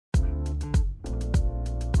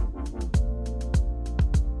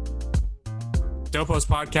Dope Post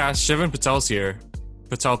Podcast. Shivam Patel's here.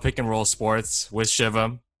 Patel Pick and Roll Sports with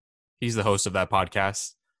Shivam. He's the host of that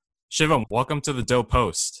podcast. Shivam, welcome to the Dope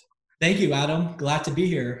Post. Thank you, Adam. Glad to be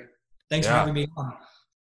here. Thanks for having me on.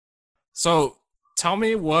 So tell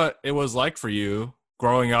me what it was like for you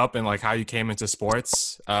growing up and like how you came into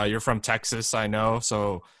sports. You're from Texas, I know.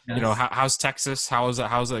 So, Yes. you know, how's Texas? How's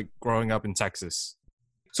it growing up in Texas?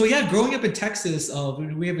 So yeah, growing up in Texas,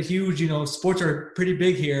 we have a huge, sports are pretty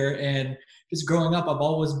big here. And just growing up, I've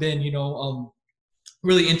always been,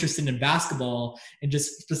 really interested in basketball and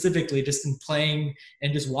just specifically just in playing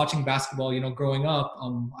and just watching basketball, growing up.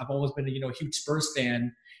 I've always been a, huge Spurs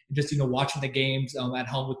fan and just, watching the games at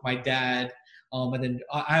home with my dad. And then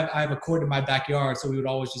I have a court in my backyard, so we would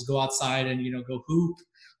always just go outside and, go hoop.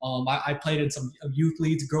 I played in some youth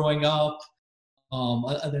leagues growing up.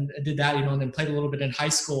 Then I did that, and then played a little bit in high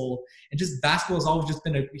school. And just basketball has always just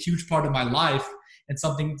been a huge part of my life and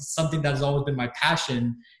something that has always been my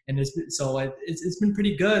passion. And it's been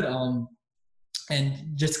pretty good.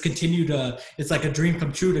 And just continue to, it's like a dream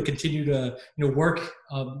come true to continue to, work,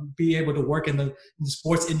 be able to work in the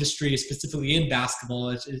sports industry, specifically in basketball.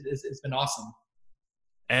 It's been awesome.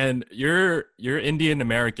 And you're Indian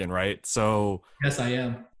American, right? So Yes, I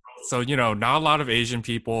am. So, not a lot of Asian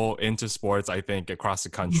people into sports, I think, across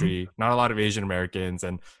the country, not a lot of Asian Americans,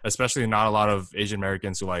 and especially not a lot of Asian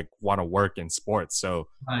Americans who like want to work in sports. So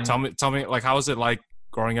Right. tell me, like, how was it like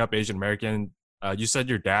growing up Asian American? You said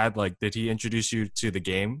your dad, like, did he introduce you to the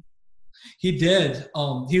game? He did.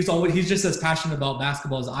 He's just as passionate about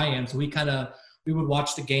basketball as I am. So we would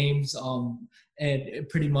watch the games, and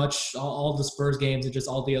pretty much all the Spurs games and just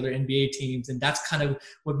all the other NBA teams. And that's kind of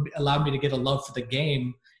what allowed me to get a love for the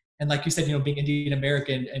game. And like you said, being Indian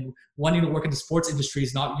American and wanting to work in the sports industry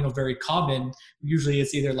is not, very common. Usually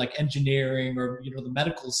it's either like engineering or, the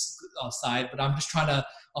medical side, but I'm just trying to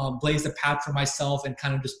blaze the path for myself and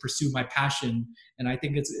kind of just pursue my passion. And I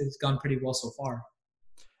think it's gone pretty well so far.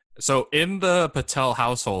 So in the Patel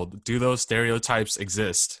household, do those stereotypes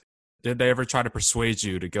exist? Did they ever try to persuade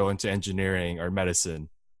you to go into engineering or medicine?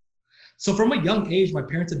 So from a young age, my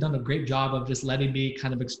parents have done a great job of just letting me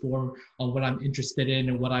kind of explore what I'm interested in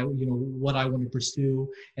and what I want to pursue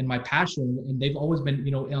and my passion. And they've always been,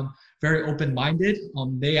 very open-minded.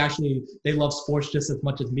 They love sports just as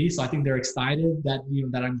much as me. So I think they're excited that,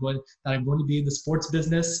 that I'm going to be in the sports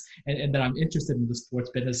business and that I'm interested in the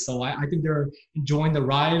sports business. So I think they're enjoying the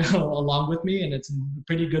ride along with me, and it's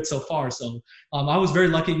pretty good so far. So I was very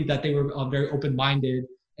lucky that they were very open-minded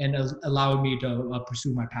and allowing me to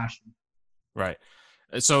pursue my passion. Right.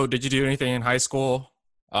 So did you do anything in high school,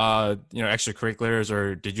 extracurriculars,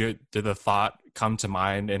 or did the thought come to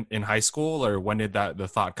mind in high school, or when did the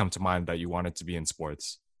thought come to mind that you wanted to be in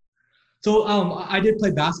sports? So I did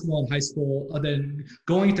play basketball in high school. Then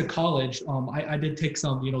going to college, I did take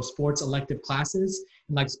some, sports elective classes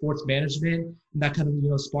and like sports management, and that kind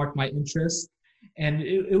of, sparked my interest. And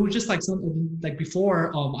it was just like something like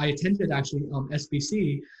before I attended actually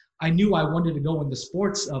SBC. I knew I wanted to go in the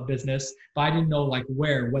sports business, but I didn't know like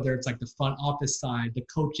whether it's like the front office side, the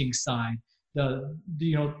coaching side, the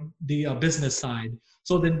business side.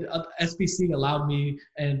 So then SBC allowed me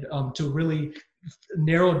and to really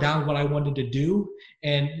narrow down what I wanted to do.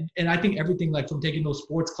 And I think everything like from taking those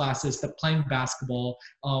sports classes to playing basketball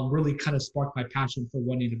really kind of sparked my passion for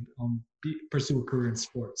wanting to pursue a career in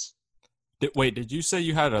sports. Did you say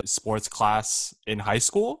you had a sports class in high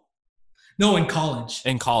school? No, in college.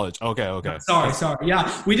 In college. Okay. Sorry.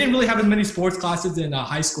 Yeah, we didn't really have as many sports classes in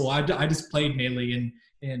high school. I just played mainly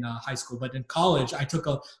in high school. But in college, I took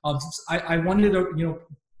I wanted to,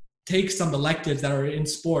 take some electives that are in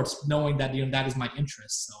sports, knowing that, that is my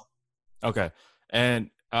interest. So. Okay. And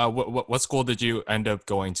what school did you end up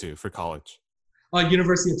going to for college?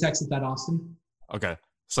 University of Texas at Austin. Okay.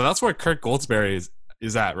 So that's where Kirk Goldsberry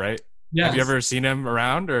is at, right? Yes. Have you ever seen him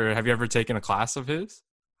around, or have you ever taken a class of his?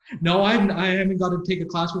 No, I haven't got to take a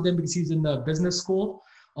class with him because he's in the business school.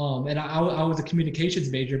 And I was a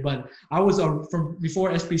communications major, but I was from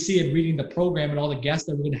before SBC and reading the program and all the guests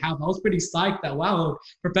that we're going to have. I was pretty psyched that, wow,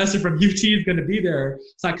 professor from UT is going to be there.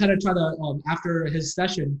 So I kind of try to, after his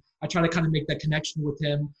session, I try to kind of make that connection with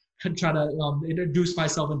him, try to introduce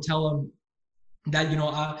myself and tell him that,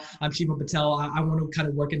 I'm Shivam Patel. I want to kind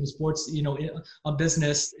of work in the sports, a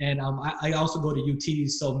business. And I also go to UT.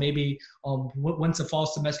 So maybe once the fall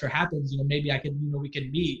semester happens, maybe I can, we can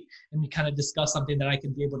meet and we kind of discuss something that I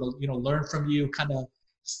can be able to, learn from you, kind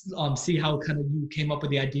of see how kind of you came up with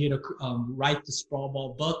the idea to write the Sprawl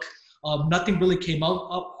Ball book. Nothing really came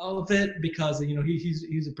out of it because,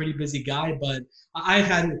 he's a pretty busy guy, but I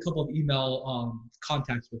had a couple of email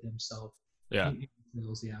contacts with him. So yeah.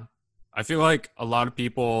 Yeah. I feel like a lot of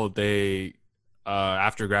people they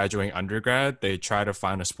after graduating undergrad, they try to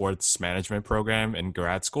find a sports management program in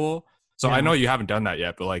grad school. So I Yeah. know you haven't done that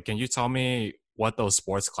yet, but like can you tell me what those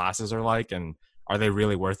sports classes are like and are they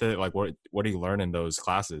really worth it? Like what do you learn in those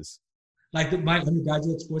classes? Like my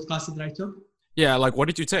undergraduate sports classes that I took. Yeah, like what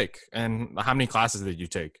did you take and how many classes did you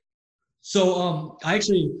take? So I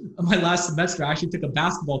actually my last semester I actually took a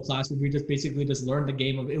basketball class where we just basically just learned the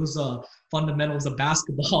game of it was fundamentals of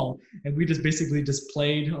basketball and we just basically just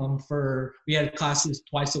played for we had classes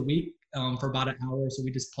twice a week for about an hour, so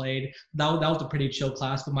we just played. That was a pretty chill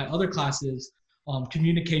class. But my other classes,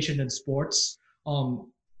 communication and sports,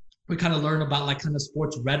 um, we kind of learn about like kind of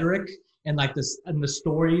sports rhetoric and like this and the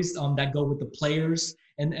stories that go with the players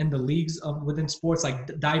and the leagues within sports, like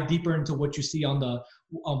dive deeper into what you see on the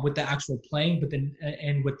with the actual playing, but then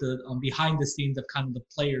and with the behind the scenes of kind of the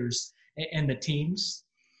players and the teams.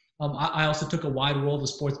 I also took a wide world of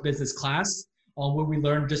sports business class where we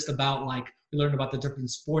learned just about like we learned about the different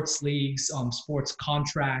sports leagues, sports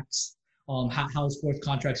contracts, how sports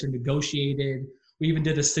contracts are negotiated. We even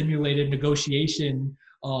did a simulated negotiation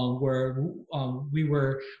where we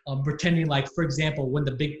were pretending like, for example, when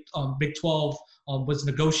the Big 12 was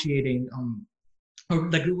negotiating, or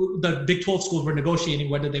like the Big 12 schools were negotiating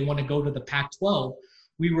whether they want to go to the Pac-12.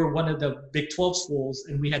 We were one of the Big 12 schools,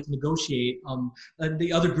 and we had to negotiate. And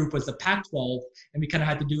the other group was the Pac-12, and we kind of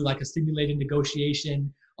had to do like a simulated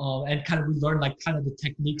negotiation. And kind of we learned like kind of the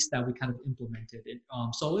techniques that we kind of implemented.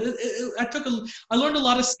 So I learned a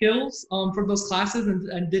lot of skills from those classes,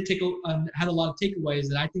 and did take had a lot of takeaways,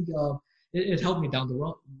 and I think it helped me down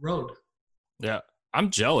the road. Yeah. I'm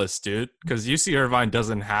jealous, dude, because UC Irvine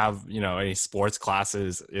doesn't have, you know, any sports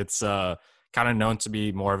classes. It's kind of known to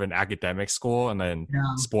be more of an academic school, and then Yeah.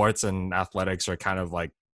 sports and athletics are kind of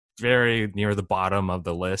like very near the bottom of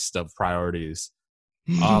the list of priorities.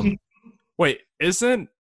 Um, wait, isn't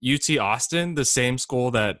UT Austin the same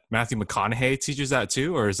school that Matthew McConaughey teaches at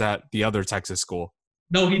too, or is that the other Texas school?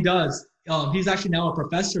 No, he does. He's actually now a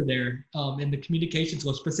professor there in the communications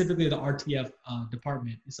school, specifically the RTF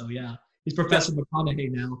department. So yeah, he's Yeah, Professor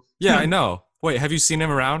McConaughey now. yeah, I know. Wait, have you seen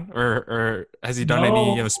him around, or has he done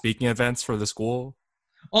any No. speaking events for the school?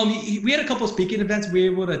 We had a couple of speaking events we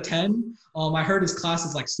were able to attend. I heard his class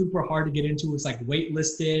is like super hard to get into. It's like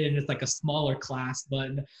waitlisted and it's like a smaller class.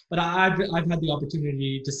 But I've had the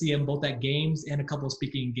opportunity to see him both at games and a couple of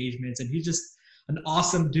speaking engagements, and he's just an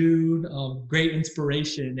awesome dude, great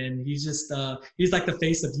inspiration, and he's like the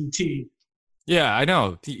face of UT. Yeah, I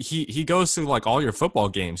know. He goes to like all your football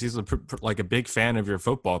games. He's like a big fan of your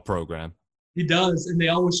football program. He does, and they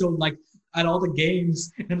always show like at all the games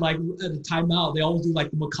and like at the timeout, they always do like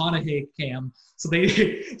the McConaughey cam. So they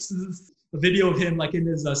a video of him like in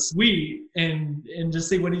his suite and just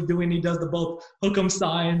see what he's doing. He does the both hook 'em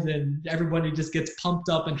signs, and everybody just gets pumped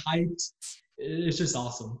up and hyped. It's just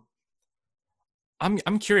awesome.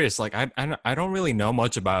 I'm curious. Like I don't really know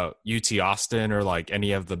much about UT Austin or like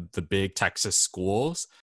any of the big Texas schools.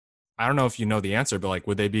 I don't know if you know the answer, but like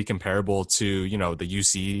would they be comparable to, you know, the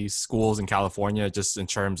UC schools in California just in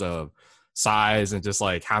terms of size and just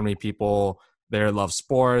like how many people there love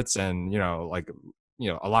sports and, you know, like, you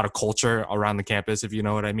know, a lot of culture around the campus, if you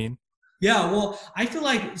know what I mean? Yeah, well, I feel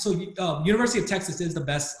like so. University of Texas is the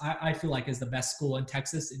best. I feel like is the best school in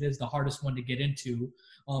Texas. It is the hardest one to get into,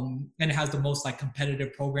 and it has the most like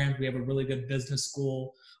competitive programs. We have a really good business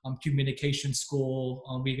school, communication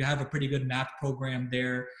school. We have a pretty good math program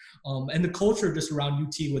there, and the culture just around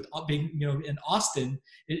UT with being in Austin,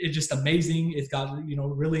 it's just amazing. It's got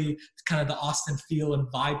really kind of the Austin feel and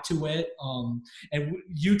vibe to it. And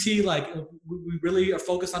UT like we really are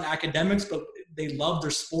focused on academics, but they love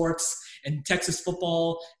their sports, and Texas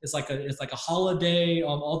football is like a holiday.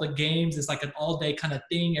 All the games is like an all day kind of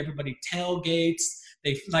thing. Everybody tailgates.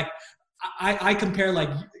 They like I compare like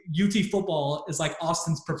UT football is like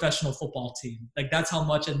Austin's professional football team. Like that's how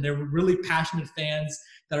much, and they're really passionate fans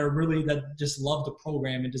that just love the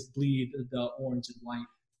program and just bleed the orange and white.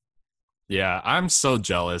 Yeah, I'm so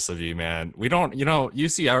jealous of you, man. We don't, you know,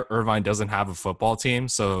 UC Irvine doesn't have a football team,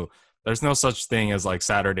 so there's no such thing as like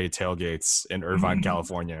Saturday tailgates in Irvine,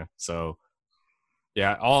 California. So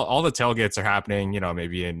yeah, all the tailgates are happening, you know,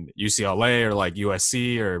 maybe in UCLA or like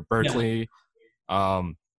USC or Yeah. Berkeley.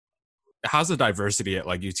 Um, how's the diversity at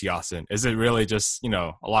like UT Austin? Is it really just, you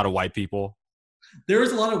know, a lot of white people?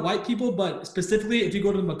 There's a lot of white people, but specifically if you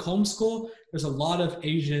go to the Macomb School, there's a lot of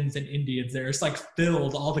Asians and Indians there. It's like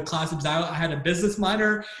filled all the classes. I had a business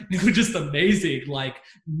minor, and it was just amazing. Like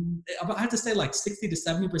I have to say, like 60 to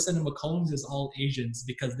 70% of Macombs is all Asians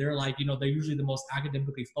because they're like, they're usually the most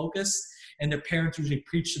academically focused, and their parents usually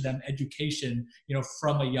preach to them education,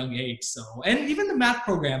 from a young age. So, and even the math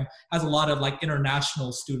program has a lot of like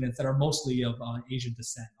international students that are mostly of Asian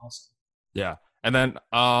descent, also. Yeah. And then,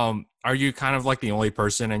 are you kind of like the only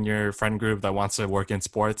person in your friend group that wants to work in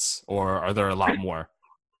sports, or are there a lot more?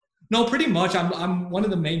 No, pretty much. I'm one of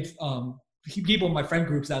the main people in my friend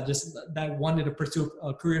groups that wanted to pursue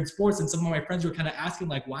a career in sports, and some of my friends were kind of asking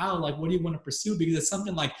like, "Wow, like what do you want to pursue?" Because it's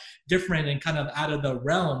something like different and kind of out of the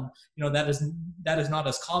realm, that is not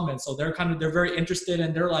as common. So they're very interested,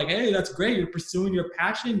 and they're like, "Hey, that's great. You're pursuing your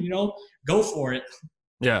passion. Go for it."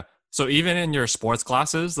 Yeah. So even in your sports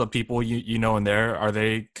classes, the people you know in there, are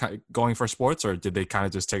they going for sports, or did they kind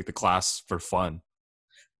of just take the class for fun?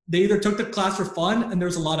 They either took the class for fun, and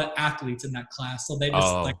there's a lot of athletes in that class, so they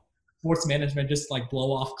just like Oh, sports management, just like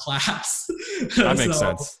blow off class. that makes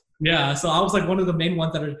So sense. yeah, so I was like one of the main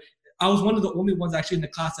ones I was one of the only ones actually in the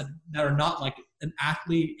class that are not like an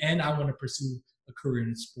athlete, and I want to pursue a career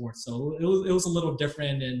in sports. So it was a little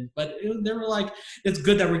different, but they were like, it's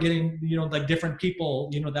good that we're getting like different people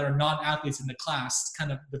that are non-athletes in the class,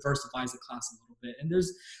 kind of diversifies the class a little bit. And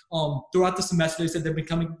there's throughout the semester they said they're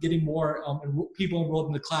getting more people enrolled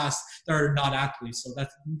in the class that are not athletes. So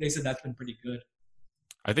they said that's been pretty good.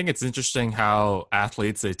 I think it's interesting how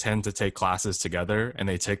athletes, they tend to take classes together, and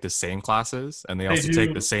they take the same classes, and they They also take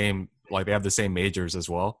the do. same, like they have the same majors as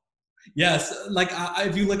well. Yes, like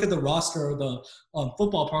if you look at the roster of the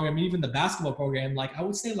football program, even the basketball program, like I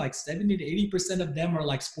would say like 70 to 80% of them are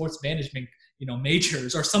like sports management,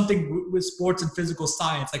 majors or something with sports and physical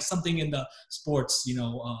science, like something in the sports,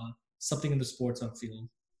 something in the sports field.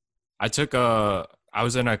 I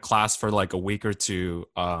was in a class for like a week or two.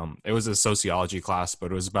 It was a sociology class,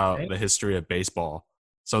 but it was about Okay. the history of baseball.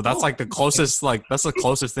 So that's Oh, like that's the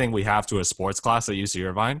closest thing we have to a sports class at UC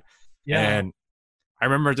Irvine. yeah. And I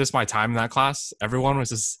remember just my time in that class, everyone was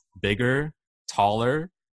just bigger, taller,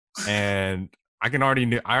 and I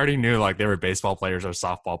already knew like they were baseball players or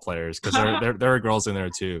softball players, because there were girls in there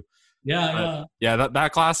too. Yeah, But yeah. yeah,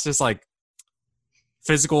 that class, just like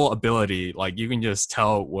physical ability, like you can just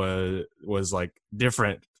tell was like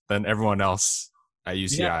different than everyone else at Yeah.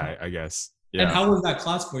 UCI, I guess. And Yeah. how was that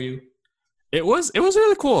class for you? It was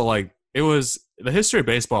really cool. Like it was the history of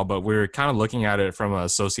baseball, but we were kind of looking at it from a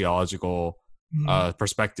sociological Mhm.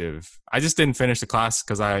 perspective. I just didn't finish the class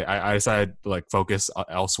because I decided to like focus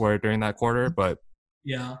elsewhere during that quarter. But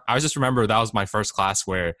Yeah. I just remember that was my first class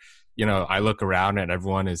where, I look around and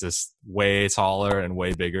everyone is just way taller and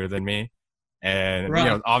way bigger than me. And,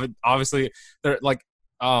 Right. obviously they're like,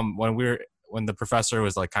 when the professor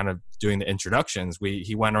was like kind of doing the introductions,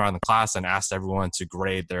 he went around the class and asked everyone to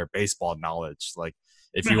grade their baseball knowledge. Like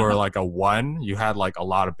if you were like a 1, you had like a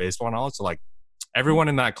lot of baseball knowledge. So like everyone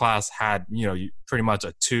in that class had, pretty much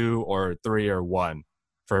a 2 or 3 or 1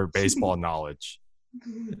 for baseball knowledge.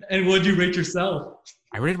 And what'd you rate yourself?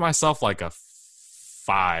 I rated myself like a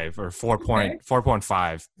 5 or Okay.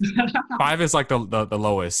 4.5. 5 is like the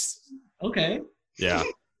lowest. Okay. Yeah.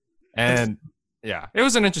 That's And yeah, it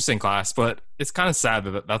was an interesting class, but it's kind of sad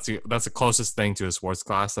that that's the closest thing to a sports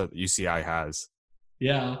class that UCI has.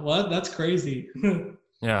 yeah. Well, that's crazy.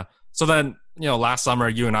 Yeah. So then, last summer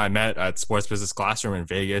you and I met at Sports Business Classroom in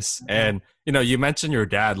Vegas, and you mentioned your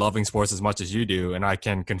dad loving sports as much as you do, and I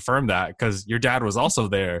can confirm that because your dad was also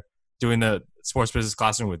there doing the Sports Business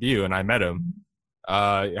Classroom with you, and I met him.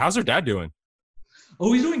 How's your dad doing?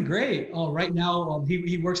 Oh, he's doing great. Right now,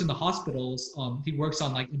 he works in the hospitals. He works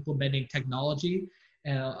on like implementing technology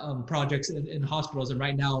projects in hospitals. And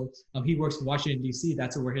right now, he works in Washington D.C.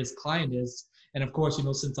 That's where his client is. And of course,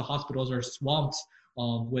 since the hospitals are swamped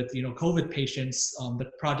with COVID patients, the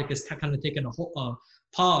project has kind of taken a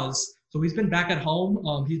pause. So he's been back at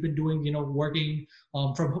home. He's been doing working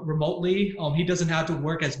from remotely. He doesn't have to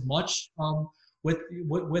work as much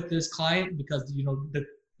with this client because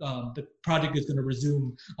the project is going to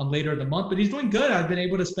resume later in the month. But he's doing good. I've been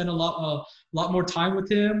able to spend a lot more time with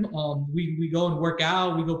him. We go and work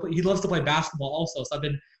out. He loves to play basketball also. So I've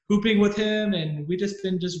been hooping with him, and we just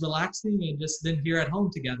been just relaxing and just been here at home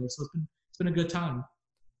together. So it's been a good time.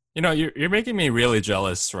 You're making me really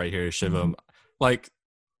jealous right here, Mhm. Shivam. Like,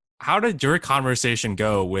 how did your conversation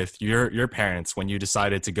go with your parents when you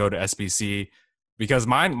decided to go to SBC? Because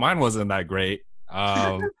mine wasn't that great.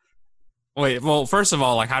 Wait, well, first of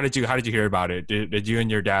all, like, how did you hear about it? Did you and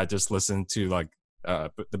your dad just listen to like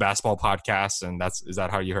the basketball podcast, and is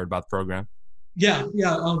that how you heard about the program? Yeah,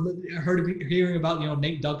 yeah. I heard hearing about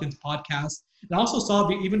Nate Duncan's podcast, and I also saw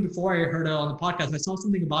even before I heard it on the podcast, I saw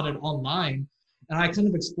something about it online, and I kind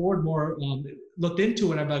of explored more, looked into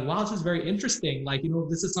it. And I'm like, wow, this is very interesting. Like,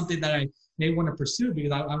 this is something that I may want to pursue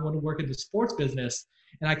because I want to work in the sports business.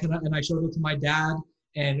 And I showed it to my dad,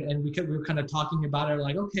 and we were kind of talking about it.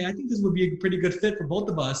 Like, okay, I think this would be a pretty good fit for both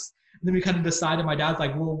of us. And then we kind of decided. My dad's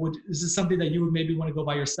like, well, is this something that you would maybe want to go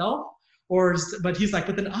by yourself? But he's like,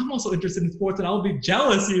 but then I'm also interested in sports and I'll be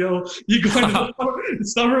jealous, you going to the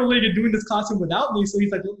summer league and doing this costume without me. So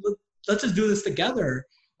he's like, let's just do this together.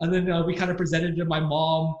 And then we kind of presented it to my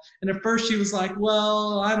mom. And at first she was like,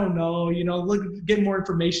 well, I don't know, look, get more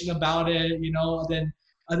information about it,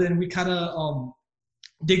 and then we kind of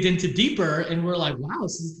digged into deeper, and we're like, wow,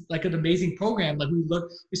 this is like an amazing program. Like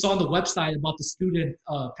we saw on the website about the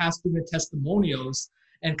past student testimonials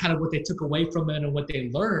and kind of what they took away from it and what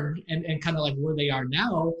they learned, and kind of like where they are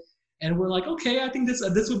now. And we're like, okay, I think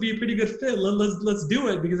this would be a pretty good fit. Let's do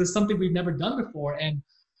it because it's something we've never done before. And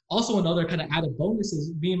also another kind of added bonus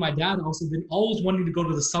is me and my dad also been always wanting to go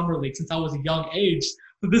to the summer league since I was a young age.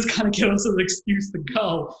 So this kind of gave us an excuse to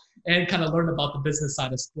go and kind of learn about the business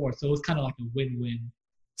side of sports. So it was kind of like a win-win.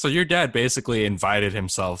 So your dad basically invited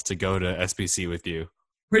himself to go to SBC with you.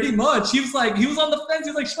 Pretty much. He was on the fence.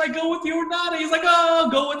 He was like, should I go with you or not? And he's like, oh, I'll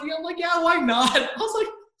go with you. I'm like, yeah, why not? I was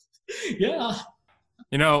like, yeah.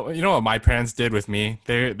 You know what my parents did with me?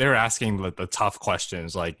 They're asking the tough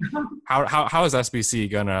questions like how is SBC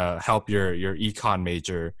gonna help your econ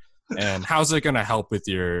major, and how's it gonna help with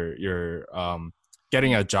your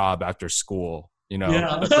getting a job after school?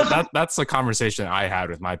 Yeah. That's the conversation I had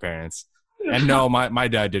with my parents. And no, my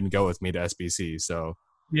dad didn't go with me to SBC. So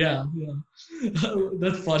Yeah.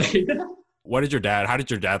 That's funny. how did your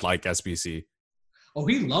dad like SBC? Oh,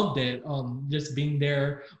 he loved it. Just being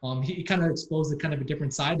there. He kind of exposed a kind of a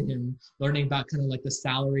different side to him, learning about kind of like the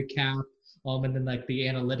salary cap, and then like the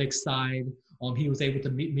analytics side. He was able to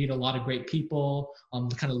meet a lot of great people,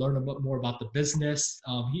 to kind of learn a bit more about the business.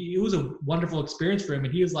 It was a wonderful experience for him,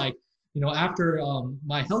 and he was like, after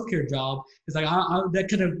my healthcare job, he's like, I that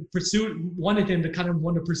kind of wanted him to kind of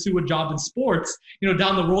want to pursue a job in sports,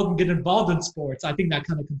 down the road and get involved in sports. I think that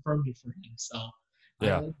kind of confirmed it for him. So.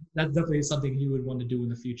 Yeah. That's definitely something he would want to do in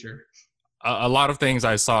the future. A lot of things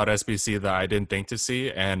I saw at SBC that I didn't think to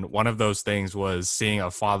see, and one of those things was seeing a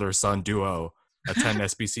father-son duo attend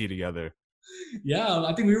SBC together. Yeah,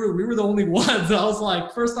 I think we were the only ones. I was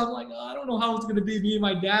like, first I'm like, oh, I don't know how it's going to be me and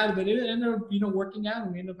my dad, but it ended up, working out,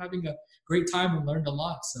 and we ended up having a great time and learned a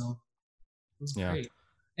lot. So it was great.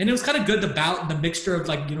 And it was kind of good about the mixture of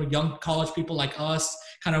like, young college people like us,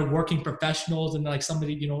 kind of working professionals, and like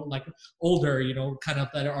somebody, like older, kind of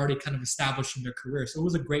that are already kind of established in their career. So it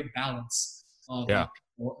was a great balance of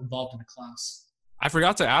people involved in the class. I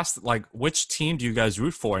forgot to ask, like, which team do you guys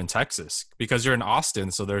root for in Texas? Because you're in Austin,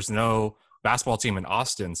 so there's no basketball team in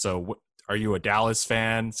Austin. So are you a Dallas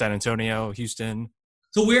fan, San Antonio, Houston?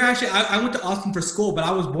 So we're actually, I went to Austin for school, but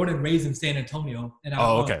I was born and raised in San Antonio. And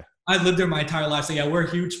okay. I lived there my entire life. So yeah, we're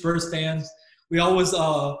huge Spurs fans. We always,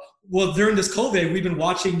 during this COVID, we've been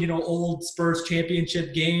watching, old Spurs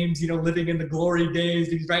championship games, living in the glory days.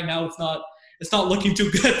 Because right now it's not looking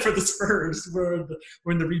too good for the Spurs. We're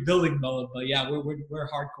in the rebuilding mode. But yeah, we're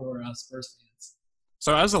hardcore Spurs fans.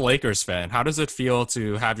 So as a Lakers fan, how does it feel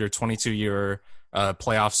to have your 22-year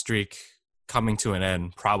playoff streak coming to an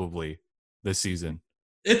end probably this season?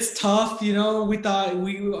 It's tough,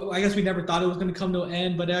 I guess we never thought it was going to come to an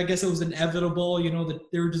end, but I guess it was inevitable, that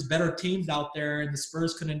there were just better teams out there and the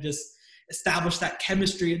Spurs couldn't just establish that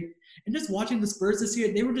chemistry. And just watching the Spurs this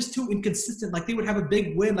year, they were just too inconsistent. Like they would have a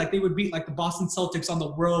big win, like they would beat like the Boston Celtics on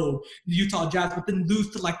the road, the Utah Jazz, but then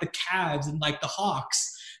lose to like the Cavs and like the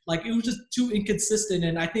Hawks. Like it was just too inconsistent.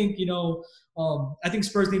 And I think, I think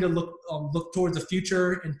Spurs need to look towards the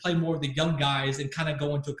future and play more of the young guys and kind of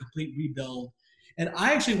go into a complete rebuild. And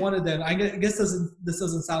I actually wanted them, I guess this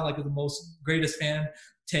doesn't sound like the most greatest fan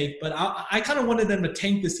take, but I kind of wanted them to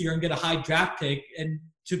tank this year and get a high draft pick and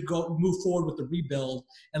to go move forward with the rebuild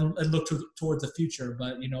and look towards the future.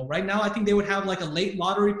 But, right now I think they would have like a late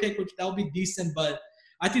lottery pick, which that would be decent. But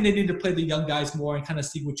I think they need to play the young guys more and kind of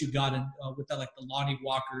see what you got in, with that, like the Lonnie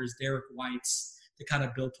Walkers, Derek Whites, to kind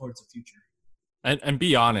of build towards the future. And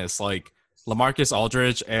be honest, like LaMarcus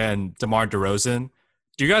Aldridge and DeMar DeRozan,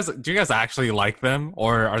 do you guys actually like them,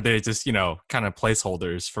 or are they just kind of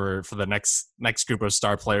placeholders for the next group of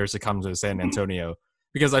star players to come to San Antonio?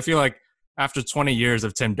 Because I feel like after 20 years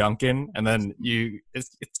of Tim Duncan, and then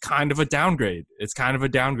it's kind of a downgrade. It's kind of a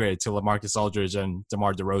downgrade to LaMarcus Aldridge and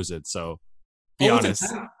DeMar DeRozan. So be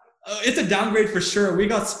honest. It's a downgrade for sure. We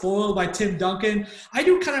got spoiled by Tim Duncan. I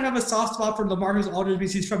do kind of have a soft spot for LaMarcus Aldridge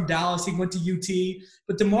because he's from Dallas. He went to UT.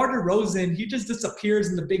 But DeMar DeRozan, he just disappears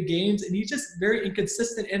in the big games, and he's just very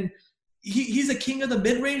inconsistent. And he's a king of the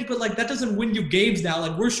mid-range, but like that doesn't win you games now.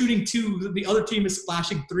 Like we're shooting two, the other team is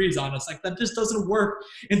splashing threes on us. Like that just doesn't work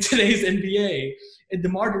in today's NBA. And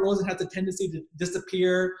DeMar DeRozan has a tendency to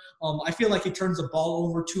disappear. I feel like he turns the ball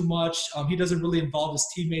over too much. He doesn't really involve his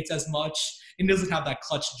teammates as much, and he doesn't have that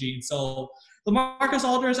clutch gene. So LaMarcus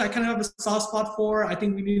Aldridge, I kind of have a soft spot for. I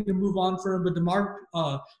think we need to move on for him. But DeMar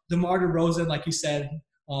DeRozan, like you said,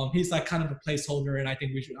 he's like kind of a placeholder, and I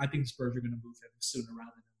think the Spurs are going to move him sooner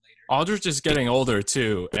rather than later. Aldridge is getting older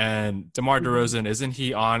too, and DeMar DeRozan, isn't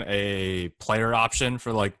he on a player option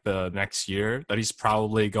for like the next year that he's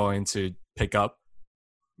probably going to pick up?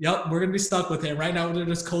 Yep, we're gonna be stuck with him right now with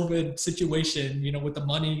this COVID situation. You know, with the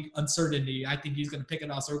money uncertainty, I think he's gonna pick it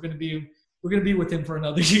up. So we're gonna be with him for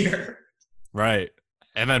another year. Right,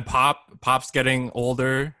 and then Pop's getting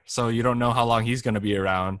older, so you don't know how long he's gonna be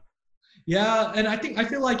around. Yeah, and I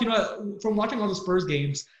feel like, you know, from watching all the Spurs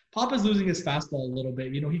games, Pop is losing his fastball a little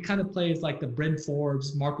bit. You know, he kind of plays like the Bryn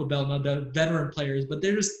Forbes, Marco Bellinelli, the veteran players, but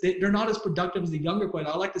they're not as productive as the younger players.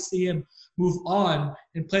 I like to see him move on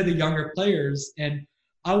and play the younger players. And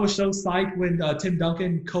I was so psyched when Tim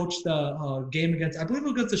Duncan coached the game against, I believe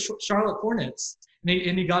it was against the Charlotte Hornets,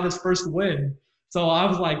 and he got his first win. So I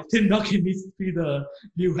was like, Tim Duncan needs to be the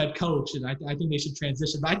new head coach, and I think they should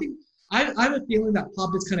transition. But I have a feeling that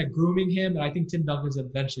Pop is kind of grooming him, and I think Tim Duncan is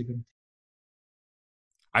eventually going to.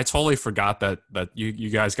 I totally forgot that you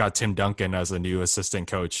guys got Tim Duncan as a new assistant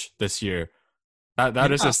coach this year.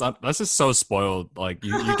 That's just so spoiled. Like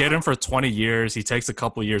you get him for 20 years, he takes a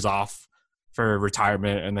couple of years off for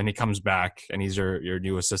retirement, and then he comes back and he's your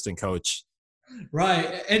new assistant coach.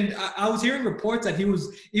 Right. And I was hearing reports that he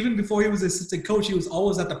was, even before he was assistant coach, he was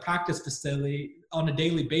always at the practice facility on a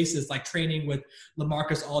daily basis, like training with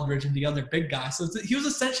LaMarcus Aldridge and the other big guys. So he was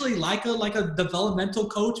essentially like a developmental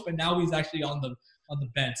coach, but now he's actually on the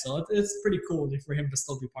bench. So it's pretty cool for him to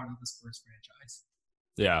still be part of the Spurs franchise.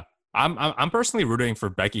 Yeah. I'm personally rooting for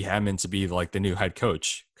Becky Hammon to be like the new head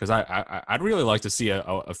coach, because I'd really like to see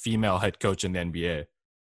a female head coach in the NBA.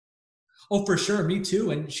 Oh, for sure. Me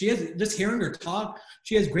too. And she has, just hearing her talk,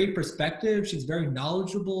 she has great perspective. She's very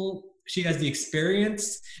knowledgeable. She has the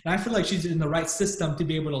experience. And I feel like she's in the right system to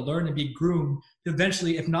be able to learn and be groomed to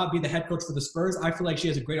eventually, if not be the head coach for the Spurs. I feel like she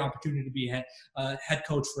has a great opportunity to be head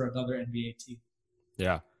coach for another NBA team.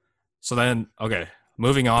 Yeah. So then, okay,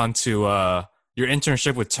 moving on to your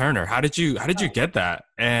internship with Turner. How did you get that?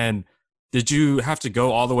 And did you have to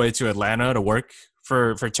go all the way to Atlanta to work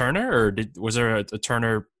for Turner, or was there a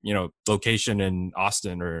Turner, location in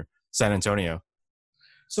Austin or San Antonio?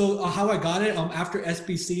 So how I got it, after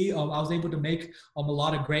SBC, I was able to make a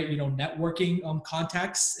lot of great, networking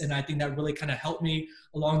contacts, and I think that really kind of helped me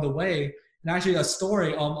along the way. And actually, a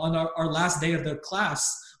story on our last day of the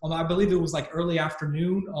class, I believe it was like early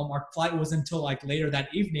afternoon. Our flight was until like later that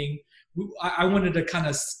evening. I wanted to kind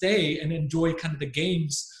of stay and enjoy kind of the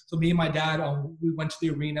games. So me and my dad, we went to the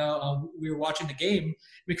arena. We were watching the game.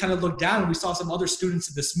 We kind of looked down and we saw some other students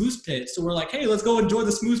in the snooze pit. So we're like, hey, let's go enjoy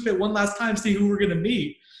the snooze pit one last time, see who we're going to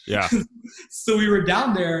meet. Yeah. So we were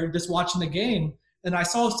down there just watching the game. And I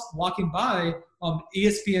saw walking by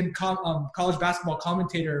ESPN college basketball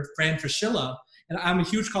commentator Fran Fraschilla. And I'm a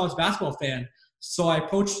huge college basketball fan. So I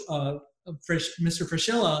approached Mr.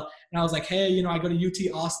 Fraschilla, and I was like, hey, I go to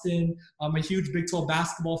UT Austin. I'm a huge Big 12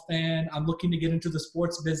 basketball fan. I'm looking to get into the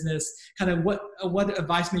sports business. Kind of what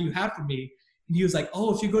advice may you have for me? And he was like,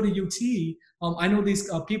 oh, if you go to UT, I know these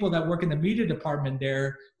people that work in the media department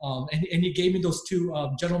there. And he gave me those two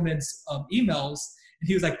gentlemen's emails. And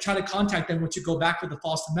he was like, try to contact them once you go back for the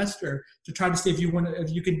fall semester to try to see if you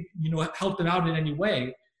can, help them out in any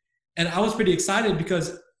way. And I was pretty excited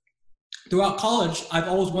because throughout college, I've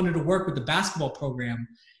always wanted to work with the basketball program.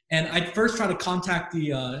 And I first tried to contact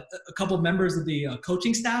a couple of members of the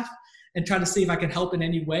coaching staff and try to see if I could help in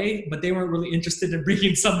any way, but they weren't really interested in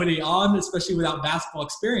bringing somebody on, especially without basketball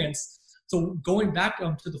experience. So going back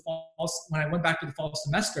to the fall, when I went back to the fall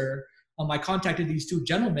semester, I contacted these two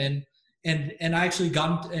gentlemen, and I actually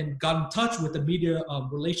got in touch with the media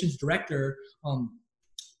relations director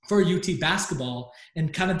for UT basketball,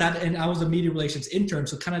 and kind of that, and I was a media relations intern,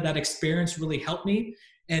 so kind of that experience really helped me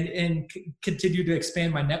and continue to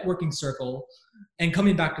expand my networking circle. And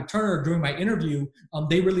coming back to Turner during my interview,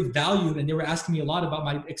 they really valued, and they were asking me a lot about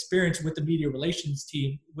my experience with the media relations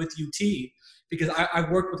team with UT, because I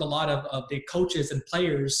worked with a lot of the coaches and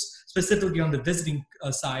players, specifically on the visiting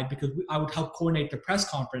side, because I would help coordinate the press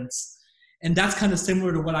conference. And that's kind of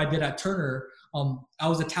similar to what I did at Turner. I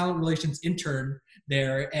was a talent relations intern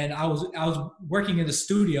there, and I was working in the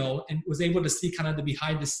studio and was able to see kind of the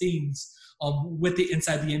behind the scenes with the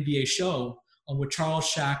Inside the NBA show with Charles,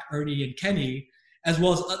 Shaq, Ernie, and Kenny, as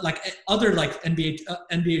well as like other like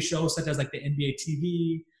NBA shows such as like the NBA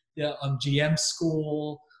TV, the GM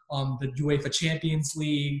School, the UEFA Champions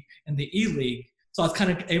League, and the E League. So I was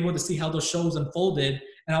kind of able to see how those shows unfolded,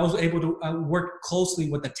 and I was able to work closely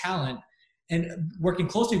with the talent. And working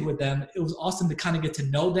closely with them, it was awesome to kind of get to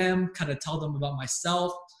know them, kind of tell them about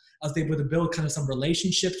myself. I was able to build kind of some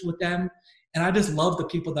relationships with them. And I just love the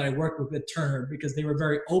people that I worked with at Turner because they were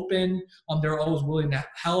very open. They were always willing to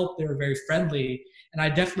help. They were very friendly. And I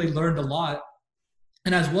definitely learned a lot.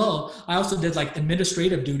 And as well, I also did like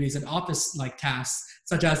administrative duties and office like tasks,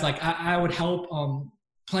 such as like I would help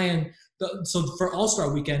plan. So for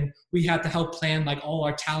All-Star Weekend, we had to help plan like all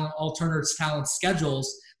our talent, all Turner's talent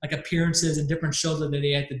schedules, like appearances and different shows that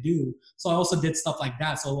they had to do. So I also did stuff like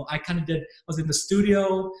that. So I kind of I was in the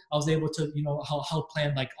studio. I was able to, help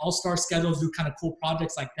plan like All-Star schedules, do kind of cool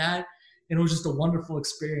projects like that. And it was just a wonderful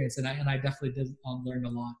experience. And I definitely did learn a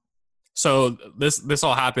lot. So this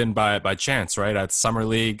all happened by chance, right? At Summer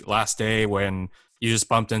League last day when you just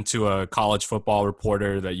bumped into a college football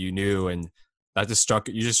reporter that you knew, and that just struck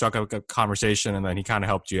up a conversation, and then he kind of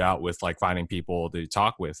helped you out with like finding people to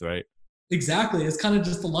talk with, right? Exactly. It's kind of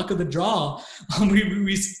just the luck of the draw.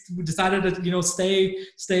 We decided to,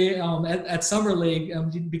 stay at Summer League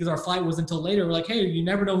because our flight was until later. We're like, hey, you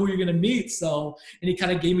never know who you're going to meet. So, and he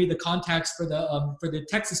kind of gave me the contacts for the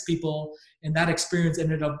Texas people. And that experience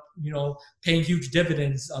ended up, paying huge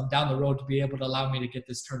dividends down the road to be able to allow me to get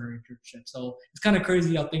this Turner internship. So it's kind of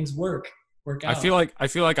crazy how things work out. I feel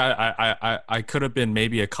like I could have been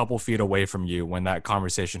maybe a couple feet away from you when that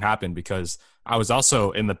conversation happened, because I was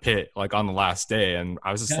also in the pit like on the last day, and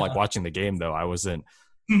I was just like watching the game though. I wasn't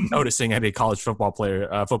noticing any college football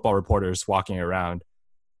reporters walking around.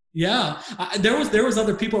 Yeah, there was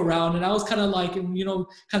other people around, and I was kind of like,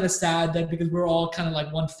 kind of sad that because we're all kind of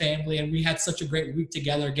like one family, and we had such a great week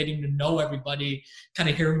together, getting to know everybody, kind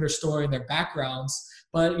of hearing their story and their backgrounds.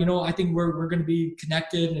 But I think we're going to be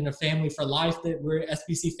connected in a family for life. That we're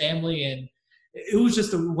SBC family, and it was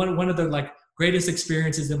just one of the like greatest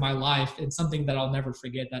experiences in my life, and something that I'll never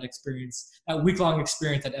forget. That experience, that week-long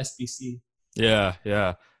experience at SBC.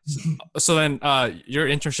 Yeah. So then, your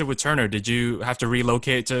internship with Turner, did you have to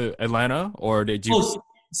relocate to Atlanta, or did you? Oh,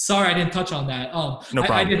 sorry, I didn't touch on that. No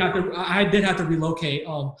problem. I did have to relocate.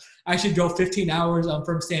 I actually drove 15 hours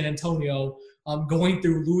from San Antonio, going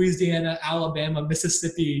through Louisiana, Alabama,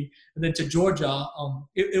 Mississippi, and then to Georgia.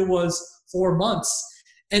 It was 4 months.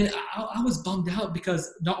 And I was bummed out because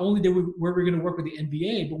not only were we going to work with the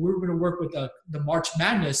NBA, but we were going to work with the March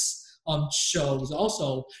Madness shows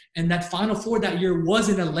also. And that Final Four that year was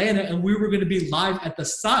in Atlanta, and we were going to be live at the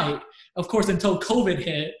site, of course, until COVID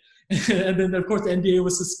hit. And then, of course, the NBA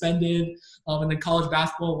was suspended. And then college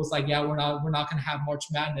basketball was like, yeah, we're not going to have March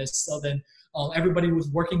Madness. So then everybody was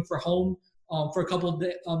working from home for a couple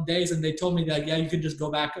of days, and they told me that, yeah, you can just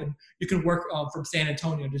go back and you can work from San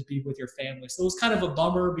Antonio and just be with your family. So it was kind of a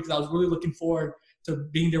bummer because I was really looking forward to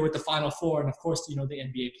being there with the Final Four and, of course, the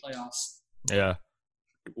NBA playoffs. Yeah.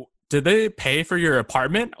 Did they pay for your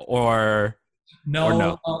apartment or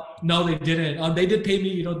no? No, they didn't. They did pay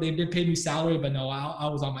me, they did pay me salary, but no, I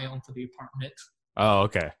was on my own for the apartment. Oh,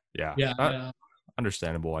 okay. Yeah. Yeah.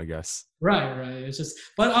 Understandable, I guess. Right. It's just,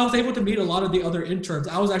 but I was able to meet a lot of the other interns.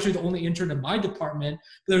 I was actually the only intern in my department,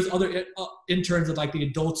 but there's other interns at like the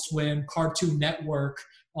Adult Swim, Cartoon Network,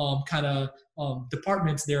 kind of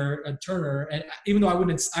departments there at Turner. And even though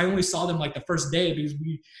I only saw them like the first day because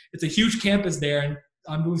it's a huge campus there, and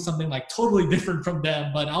I'm doing something like totally different from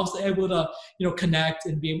them. But I was able to, connect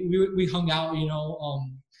and we hung out,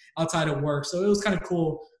 outside of work. So it was kind of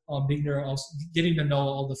cool being there, also getting to know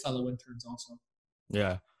all the fellow interns also.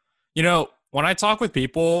 Yeah. When I talk with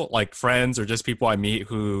people like friends or just people I meet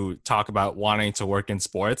who talk about wanting to work in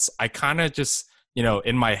sports, I kind of just,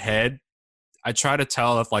 in my head, I try to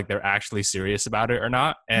tell if like they're actually serious about it or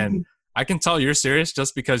not. And I can tell you're serious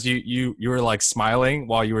just because you were like smiling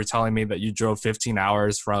while you were telling me that you drove 15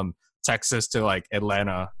 hours from Texas to like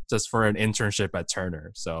Atlanta just for an internship at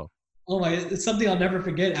Turner. So. Oh my, it's something I'll never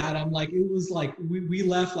forget, Adam. Like it was like we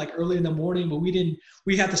left like early in the morning, but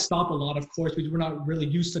we had to stop a lot, of course. We were not really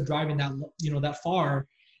used to driving that far.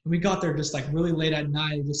 And we got there just like really late at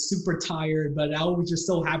night, just super tired, but I was just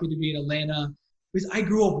so happy to be in Atlanta. Because I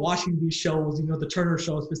grew up watching these shows, the Turner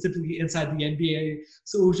show, specifically Inside the NBA.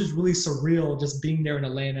 So it was just really surreal just being there in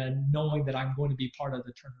Atlanta and knowing that I'm going to be part of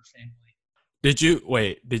the Turner family.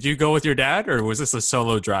 Did you go with your dad, or was this a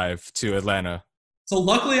solo drive to Atlanta? So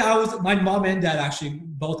luckily, my mom and dad actually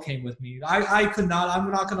both came with me. I could not. I'm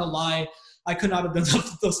not gonna lie. I could not have done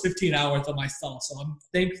those 15 hours of myself. So I'm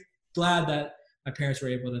glad that my parents were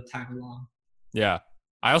able to tag along. Yeah.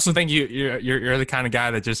 I also think you're the kind of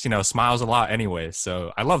guy that just, smiles a lot anyway.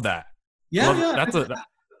 So I love that. Yeah.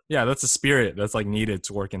 That's a spirit that's like needed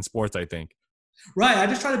to work in sports, I think. Right. I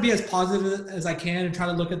just try to be as positive as I can and try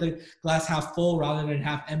to look at the glass half full rather than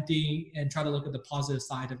half empty, and try to look at the positive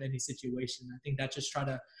side of any situation. I think that's just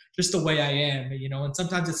the way I am, and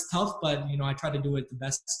sometimes it's tough, but, I try to do it the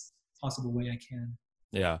best possible way I can.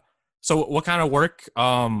 Yeah. So what kind of work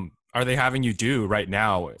are they having you do right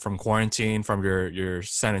now from quarantine from your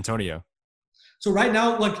San Antonio? So right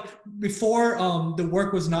now, like before, the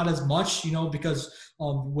work was not as much, because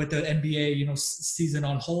with the NBA, season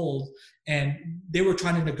on hold, and they were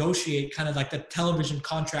trying to negotiate kind of like the television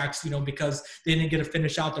contracts, because they didn't get to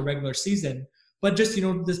finish out the regular season. But just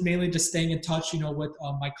just mainly just staying in touch, with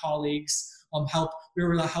my colleagues. We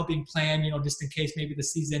were helping plan, just in case maybe the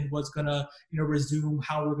season was gonna, resume,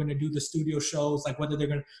 how we're gonna do the studio shows, like whether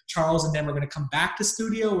Charles and them are gonna come back to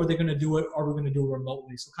studio, or they're gonna do it, or we're gonna do it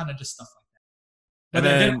remotely. So kind of just stuff like that. But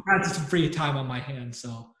then I had some free time on my hands,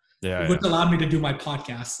 so which allowed me to do my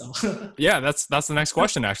podcast. So yeah, that's the next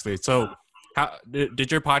question actually. So how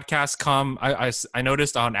did your podcast come? I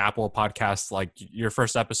noticed on Apple Podcasts, like your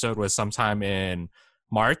first episode was sometime in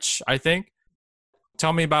March, I think.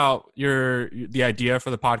 Tell me about the idea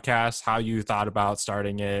for the podcast, how you thought about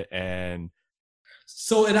starting it, and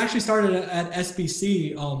so it actually started at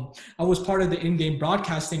SBC. I was part of the in-game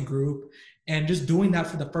broadcasting group, and just doing that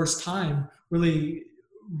for the first time really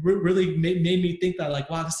made me think that, like,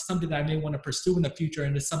 wow, this is something that I may want to pursue in the future,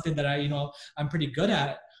 and it's something that I'm pretty good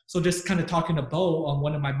at. So just kind of talking to Bo,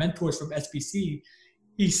 one of my mentors from SBC,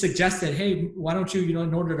 he suggested, hey, why don't you,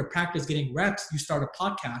 in order to practice getting reps, you start a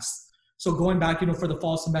podcast. So going back, for the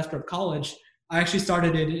fall semester of college, I actually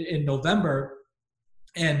started it in November.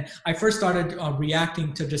 And I first started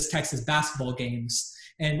reacting to just Texas basketball games.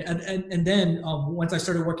 And then once I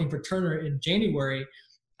started working for Turner in January,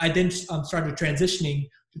 I then started transitioning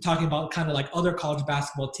to talking about kind of like other college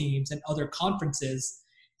basketball teams and other conferences.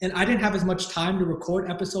 And I didn't have as much time to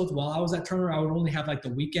record episodes while I was at Turner. I would only have like the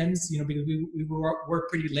weekends, because we work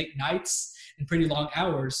pretty late nights and pretty long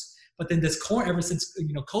hours. But then ever since,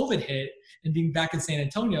 COVID hit, and being back in San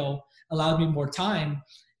Antonio allowed me more time.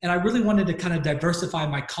 And I really wanted to kind of diversify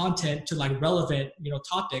my content to like relevant,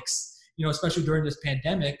 topics, especially during this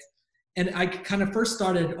pandemic. And I kind of first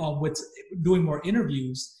started with doing more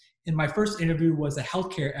interviews. And my first interview was a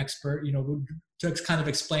healthcare expert, to kind of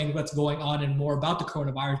explain what's going on and more about the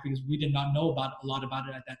coronavirus, because we did not know a lot about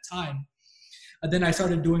it at that time. And then I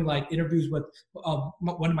started doing like interviews with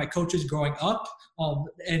one of my coaches growing up,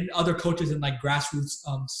 and other coaches in like grassroots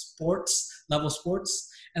level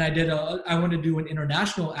sports. And I wanted to do an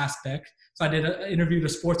international aspect. So I did an interview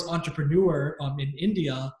with a sports entrepreneur in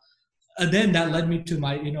India. And then that led me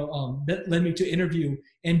to interview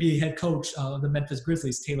NBA head coach of the Memphis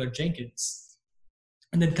Grizzlies, Taylor Jenkins.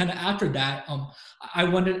 And then kind of after that,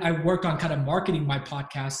 I worked on kind of marketing my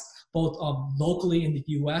podcast, both locally in the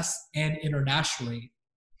US and internationally.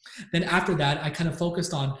 Then after that, I kind of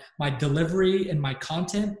focused on my delivery and my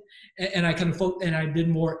content, and I kind of and I did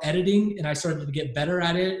more editing, and I started to get better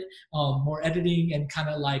at it, more editing, and kind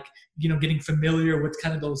of like, getting familiar with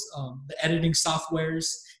kind of those the editing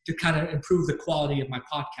softwares to kind of improve the quality of my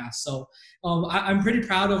podcast. So I'm pretty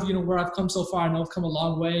proud of where I've come so far. I know I've come a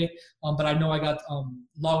long way, but I know I got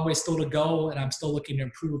long way still to go, and I'm still looking to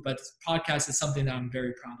improve. But this podcast is something that I'm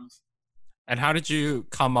very proud of. And how did you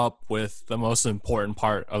come up with the most important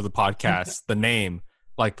part of the podcast, the name,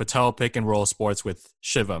 like Patel Pick and Roll Sports with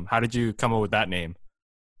Shivam? How did you come up with that name?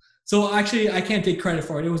 So actually, I can't take credit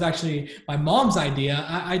for it. It was actually my mom's idea.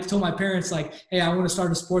 I told my parents, like, hey, I want to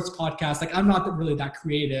start a sports podcast. Like, I'm not really that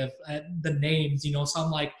creative at the names, So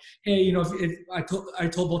I'm like, hey, if I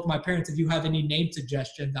told both of my parents, if you have any name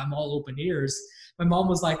suggestions, I'm all open ears. My mom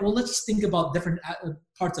was like, well, let's just think about different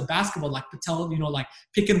parts of basketball, like Patel, like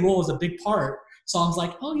pick and roll is a big part. So I was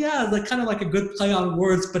like, oh yeah, like kind of like a good play on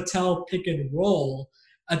words, Patel pick and roll.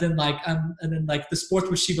 And then the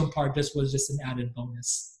sports with Shivam part was just an added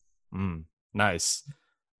bonus. Nice.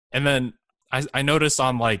 And then I noticed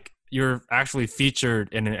on like you're actually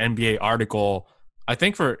featured in an NBA article, I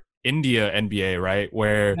think for India NBA, right?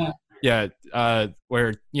 Where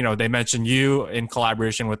where they mentioned you in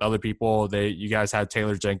collaboration with other people. You guys had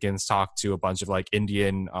Taylor Jenkins talk to a bunch of like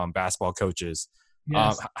Indian basketball coaches.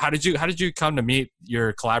 Yes. How did you come to meet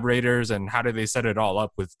your collaborators, and how did they set it all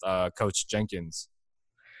up with Coach Jenkins?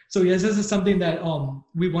 So yes, this is something that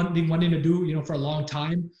we've been wanting to do, for a long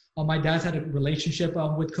time. My dad's had a relationship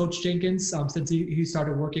with Coach Jenkins since he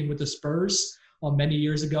started working with the Spurs many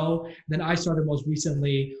years ago. Then I started most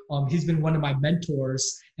recently. He's been one of my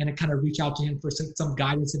mentors, and I kind of reach out to him for some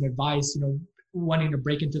guidance and advice, wanting to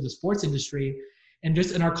break into the sports industry. And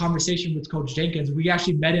just in our conversation with Coach Jenkins, we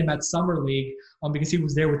actually met him at Summer League because he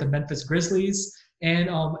was there with the Memphis Grizzlies.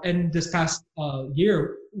 And this past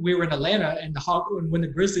year, we were in Atlanta, and when the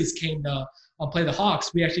Grizzlies came to play the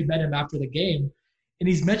Hawks, we actually met him after the game. And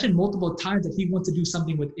he's mentioned multiple times that he wants to do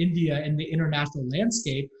something with India in the international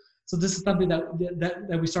landscape. So this is something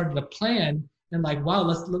that we started to plan, and like, wow,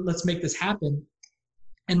 let's make this happen.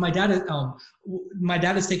 And my dad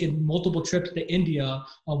has taken multiple trips to India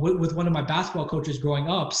with one of my basketball coaches growing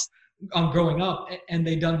up, and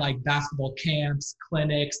they've done like basketball camps,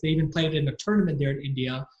 clinics. They even played in a tournament there in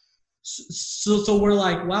India. So we're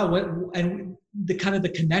like, wow, and the kind of the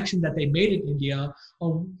connection that they made in India,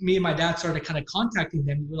 me and my dad started kind of contacting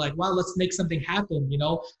them. We're like, wow, let's make something happen.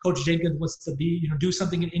 Coach Jenkins wants to do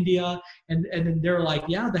something in India. And then they're like,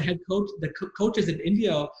 yeah, the coaches in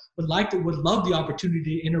India would love the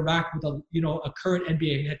opportunity to interact with a current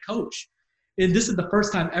NBA head coach. And this is the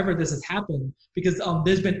first time ever this has happened, because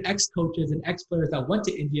there's been ex-coaches and ex-players that went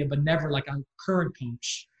to India, but never like a current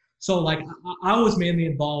coach. So like I was mainly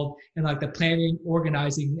involved in like the planning,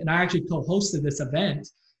 organizing, and I actually co-hosted this event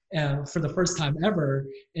for the first time ever,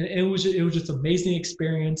 and it was just an amazing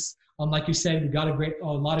experience. Like you said, we got a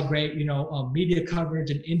lot of great media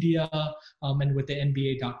coverage in India and with the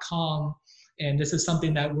NBA.com, and this is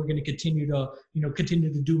something that we're going to continue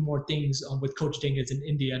to do more things with Coach Jenkins in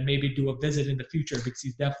India, and maybe do a visit in the future, because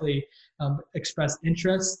he's definitely expressed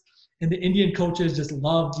interest. And the Indian coaches just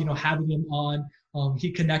loved having him on.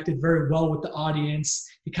 He connected very well with the audience.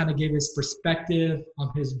 He kind of gave his perspective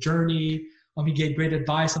on his journey. He gave great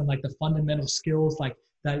advice on like the fundamental skills like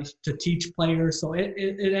that to teach players. So it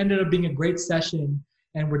ended up being a great session,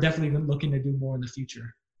 and we're definitely looking to do more in the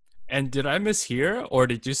future. And did I mishear, or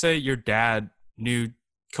did you say your dad knew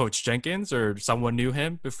Coach Jenkins, or someone knew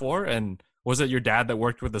him before? And was it your dad that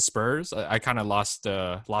worked with the Spurs? I kind of lost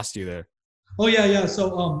you there. Oh yeah.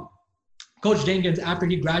 So Coach Jenkins, after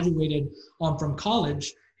he graduated from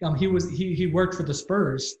college, he worked for the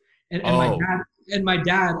Spurs, and my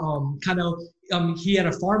dad he had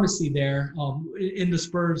a pharmacy there in the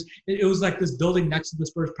Spurs. It was like this building next to the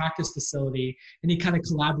Spurs practice facility, and he kind of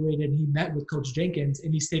collaborated. And he met with Coach Jenkins,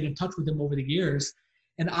 and he stayed in touch with him over the years.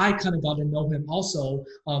 And I kind of got to know him also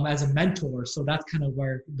as a mentor. So that's kind of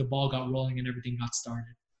where the ball got rolling and everything got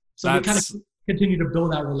started. So we kind of continue to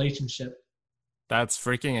build that relationship. That's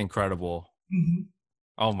freaking incredible. Mm-hmm.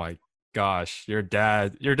 Oh my gosh, your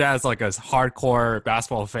dad's like a hardcore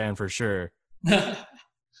basketball fan for sure.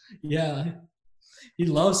 Yeah, he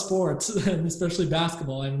loves sports, and especially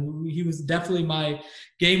basketball, and he was definitely my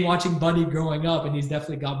game watching buddy growing up, and he's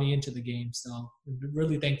definitely got me into the game, so I'm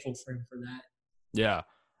really thankful for him for that. Yeah.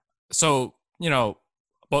 So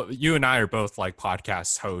but you and I are both like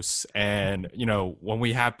podcast hosts, and when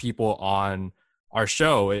we have people on our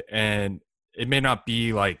show, and it may not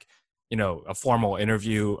be like a formal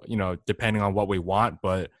interview, depending on what we want.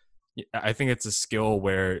 But I think it's a skill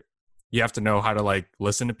where you have to know how to like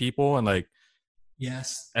listen to people, and like,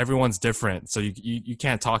 yes, everyone's different. So you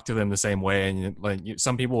can't talk to them the same way. And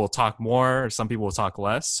some people will talk more, some people will talk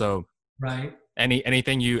less. So right.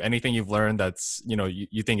 Anything you've learned that's,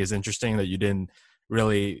 you think is interesting that you didn't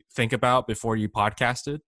really think about before you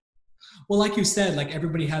podcasted? Well, like you said, like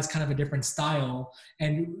everybody has kind of a different style,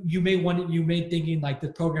 and you may thinking like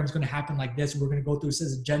the program's going to happen like this. We're going to go through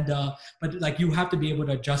this agenda, but like you have to be able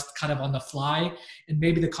to adjust kind of on the fly, and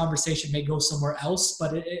maybe the conversation may go somewhere else,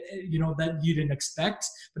 but that you didn't expect,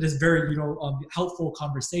 but it's very, helpful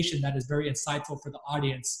conversation that is very insightful for the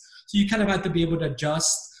audience. So you kind of have to be able to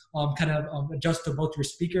adjust, adjust to both the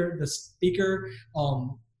speaker,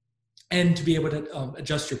 and to be able to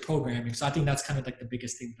adjust your programming. So I think that's kind of like the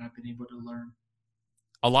biggest thing that I've been able to learn.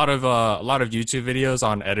 A lot of YouTube videos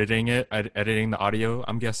on editing the audio,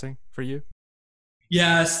 I'm guessing, for you.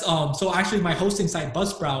 Yes. So actually my hosting site,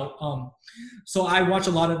 Buzzsprout, so I watch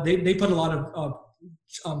a lot of, they put a lot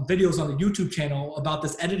of videos on the YouTube channel about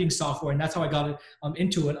this editing software, and that's how I got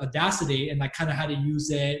into it, Audacity, and like kind of how to use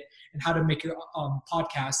it and how to make your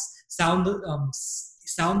podcast sound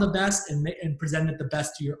the best and present it the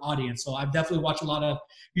best to your audience. So I've definitely watched a lot of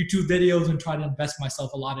YouTube videos and try to invest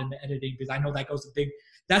myself a lot in the editing, because I know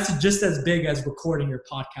that's just as big as recording your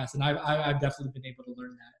podcast. And I've definitely been able to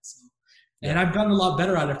learn that. So, and I've gotten a lot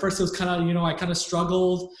better at it. First it was kind of, I kind of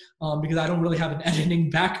struggled because I don't really have an editing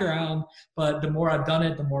background, but the more I've done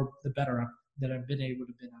it, the better that I've been able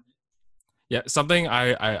to be at it. Yeah, something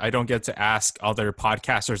I don't get to ask other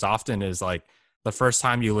podcasters often is like the first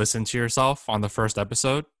time you listened to yourself on the first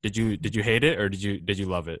episode, did you hate it or did you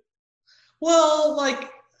love it? Well, like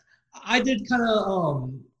I did kind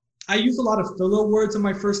of I used a lot of filler words in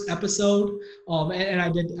my first episode, and I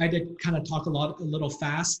did kind of talk a little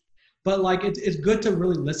fast. But like it's good to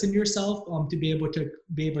really listen to yourself, to be able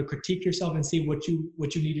to critique yourself and see what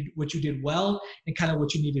you did well and kind of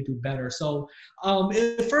what you need to do better. So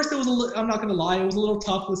at first it was I'm not gonna lie, it was a little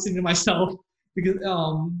tough listening to myself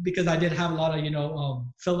because I did have a lot of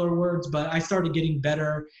filler words, but I started getting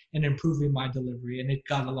better and improving my delivery, and it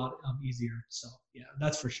got a lot easier. So yeah,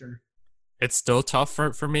 that's for sure. It's still tough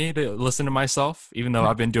for me to listen to myself, even though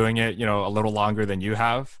I've been doing it, a little longer than you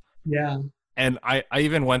have. Yeah. And I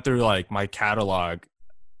even went through like my catalog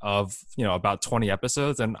of, about 20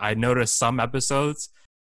 episodes, and I noticed some episodes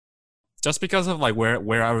just because of like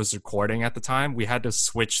where I was recording at the time, we had to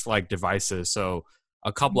switch like devices. So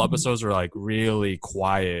a couple Mhm. episodes were like really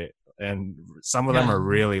quiet and some of them Yeah. are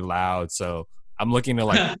really loud. So I'm looking to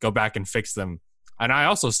like go back and fix them. And I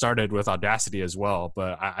also started with Audacity as well,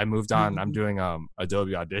 but I moved on. I'm doing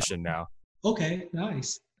Adobe Audition now. Okay,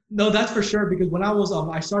 nice. No, that's for sure. Because when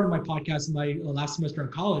I started my podcast in my last semester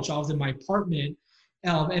in college. I was in my apartment,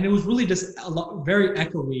 and it was really just very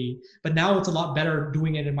echoey. But now it's a lot better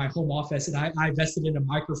doing it in my home office, and I invested in a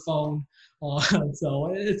microphone,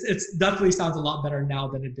 so it's definitely sounds a lot better now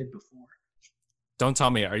than it did before. Don't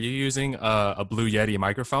tell me, are you using a Blue Yeti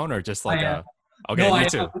microphone or just I like am. a? Okay, No, me I am.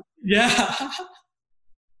 too. Yeah.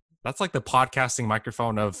 That's like the podcasting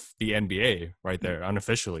microphone of the NBA right there,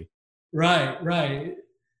 unofficially. Right. Right.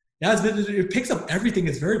 Yeah, it picks up everything.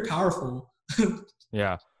 It's very powerful.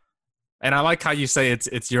 Yeah. And I like how you say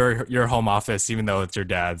it's your home office, even though it's your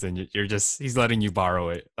dad's, and you're just he's letting you borrow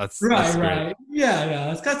it. That's Right, great. right. Yeah,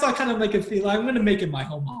 yeah. That's how I kind of make it feel. I'm gonna make it my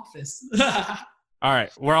home office. All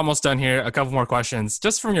right, we're almost done here. A couple more questions,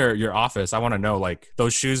 just from your office. I want to know, like,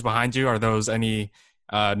 those shoes behind you. Are those any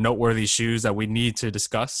noteworthy shoes that we need to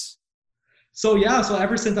discuss? So yeah, so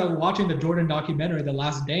ever since I was watching the Jordan documentary, The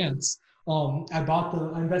Last Dance, I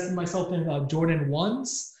invested myself in Jordan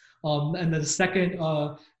ones, and the second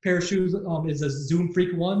pair of shoes is the Zoom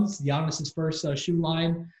Freak ones, Giannis's first shoe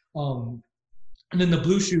line, and then the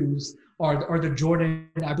blue shoes are the Jordan.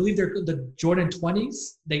 I believe they're the Jordan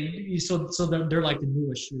 20s. They're like the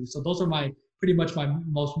newest shoes. So those are my pretty much my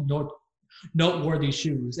most noteworthy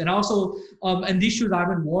shoes. And also, and these shoes I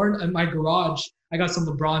haven't worn in my garage. I got some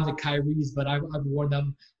LeBrons and Kyrie's, but I've worn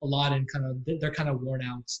them a lot and they're kind of worn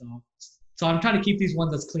out. So I'm trying to keep these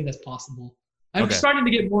ones as clean as possible. I'm Okay. starting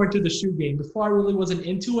to get more into the shoe game. Before I really wasn't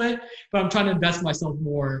into it, but I'm trying to invest myself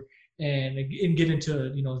more and get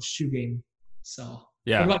into shoe game. So what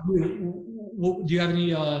Yeah. about you? Do you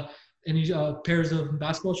have any pairs of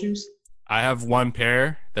basketball shoes? I have one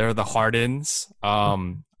pair. They're the Hardens.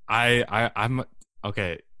 I'm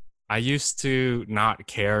okay. I used to not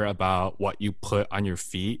care about what you put on your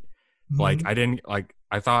feet. Like Mm-hmm. I didn't like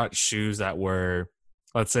I thought shoes that were,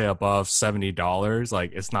 let's say, above $70,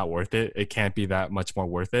 like it's not worth it. It can't be that much more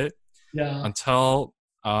worth it Yeah. until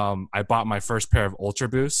I bought my first pair of Ultra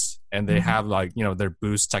Boosts, and they Mhm. have like their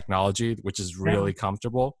Boost technology, which is Yeah. really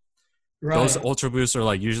comfortable. Those Right. Ultra Boosts are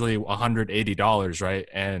like usually $180, right?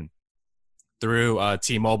 And through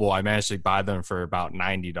T-Mobile, I managed to buy them for about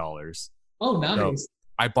 $90. Oh, So nice.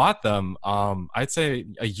 I bought them, I'd say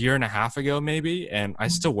a year and a half ago, maybe, and I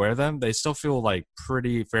still wear them. They still feel like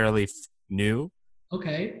pretty fairly new.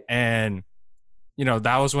 Okay. And,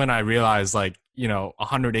 that was when I realized like,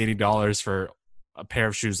 $180 for a pair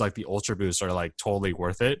of shoes like the Ultra Boost are like totally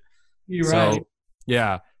worth it. You're right. So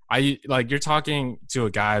yeah, I like you're talking to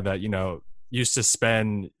a guy that, used to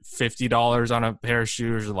spend $50 on a pair of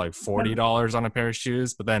shoes or like $40 on a pair of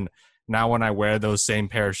shoes. But then now when I wear those same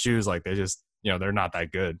pair of shoes, like they just, they're not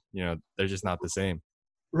that good. They're just not the same.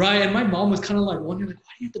 Right. And my mom was kind of like wondering, like,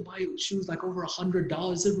 why do you have to buy shoes like over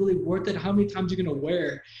 $100? Is it really worth it? How many times are you gonna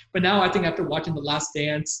wear? But now I think after watching The Last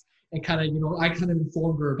Dance and kind of, I kind of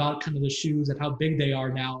informed her about kind of the shoes and how big they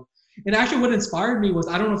are now. And actually what inspired me was,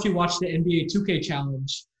 I don't know if you watched the NBA 2K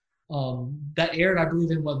challenge that aired, I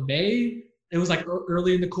believe in May. It was like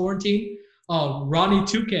early in the quarantine. Ronnie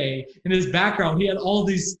 2K, in his background, he had all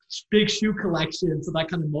these big shoe collections. So that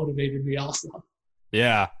kind of motivated me also.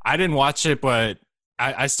 Yeah. I didn't watch it, but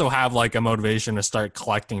I still have like a motivation to start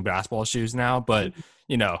collecting basketball shoes now. But,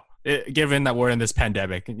 given that we're in this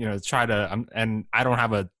pandemic, try to, and I don't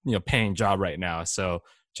have a, paying job right now. So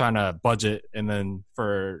trying to budget and then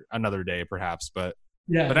for another day perhaps. But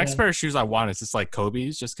Yeah, the next yeah, pair of shoes I want is just like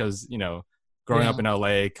Kobe's, just because, growing yeah. up in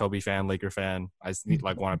LA, Kobe fan, Laker fan, I just need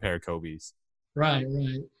like want a pair of Kobe's. Right,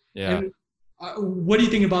 right. Yeah. And What do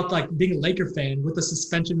you think about like being a Laker fan with the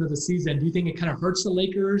suspension of the season? Do you think it kind of hurts the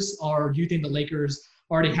Lakers, or do you think the Lakers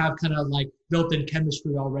already have kind of like built-in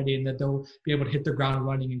chemistry already, and that they'll be able to hit the ground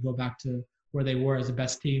running and go back to where they were as the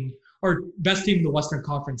best team, or best team in the Western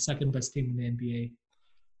Conference, second best team in the NBA?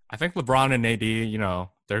 I think LeBron and AD,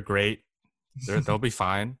 they're great. They'll be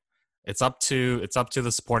fine. It's up to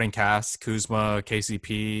the supporting cast: Kuzma,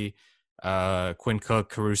 KCP, Quinn Cook,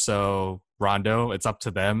 Caruso, Rondo. It's up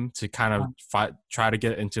to them to kind of try to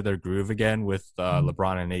get into their groove again with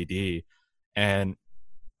LeBron and AD. And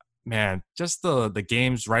man, just the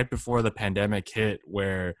games right before the pandemic hit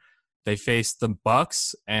where they faced the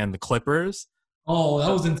Bucks and the Clippers. Oh,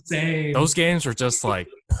 that was insane. Those games were just like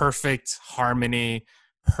perfect harmony,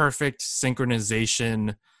 perfect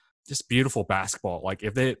synchronization, just beautiful basketball. Like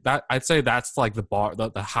I'd say that's like the bar,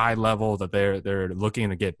 the high level that they're looking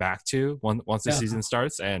to get back to once the season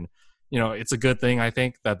starts. And it's a good thing, I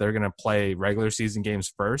think, that they're going to play regular season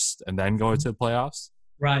games first and then go into the playoffs.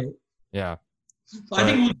 Right. Yeah. So I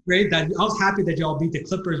think it was great that I was happy that y'all beat the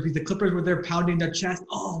Clippers, because the Clippers were there pounding their chest.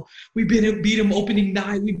 Oh, we beat them opening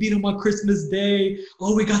night. We beat them on Christmas Day.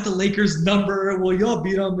 Oh, we got the Lakers number. Well, y'all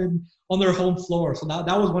beat them on their home floor. So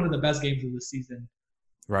that was one of the best games of the season.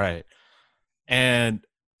 Right. And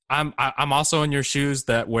I'm also in your shoes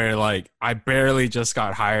where like I barely just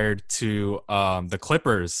got hired to the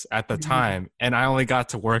Clippers at the time, and I only got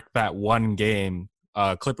to work that one game,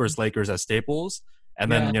 Clippers Lakers at Staples,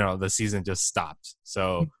 and then the season just stopped.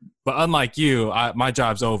 So, but unlike you, my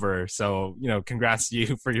job's over. So congrats to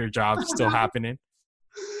you for your job still happening.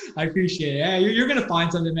 I appreciate it. Yeah, you're gonna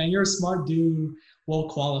find something, man. You're a smart dude, well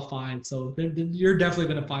qualified. So you're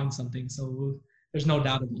definitely gonna find something. So there's no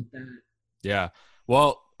doubt about that. Yeah.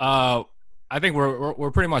 Well, I think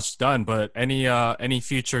we're pretty much done. But any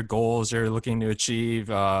future goals you're looking to achieve?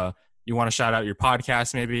 You want to shout out your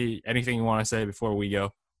podcast, maybe? Anything you want to say before we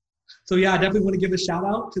go? So yeah, I definitely want to give a shout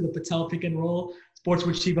out to the Patel Pick and Roll Sports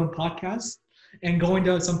with Shivam podcast, and going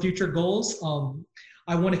to some future goals.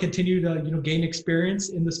 I want to continue to gain experience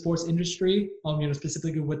in the sports industry,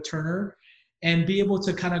 specifically with Turner, and be able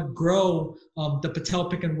to kind of grow the Patel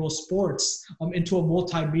Pick and Roll Sports into a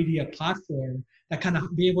multimedia platform that kind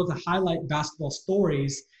of be able to highlight basketball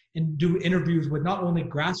stories and do interviews with not only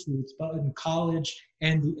grassroots, but in college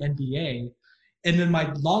and the NBA. And then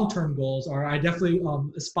my long-term goals are I definitely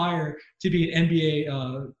aspire to be an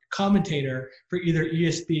NBA commentator for either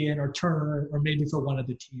ESPN or Turner, or maybe for one of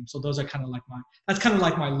the teams. So those are kind of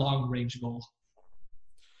like my long-range goal.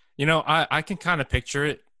 I can kind of picture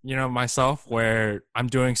it, myself, where I'm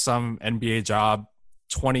doing some NBA job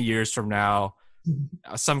 20 years from now.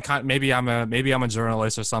 Maybe I'm a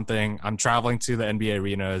journalist or something. I'm traveling to the NBA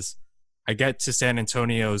arenas. I get to San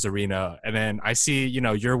Antonio's arena, and then I see,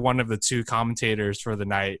 you're one of the two commentators for the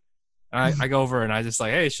night. And I go over and I just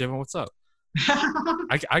like, hey, Shivam, what's up?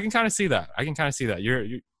 I can kind of see that.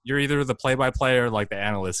 You're either the play-by-play or like the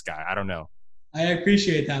analyst guy. I don't know. I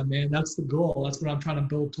appreciate that, man. That's the goal. That's what I'm trying to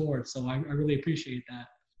build towards. So I really appreciate that.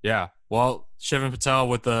 Yeah. Well, Shivam Patel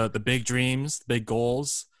with the big dreams, the big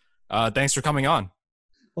goals. Thanks for coming on.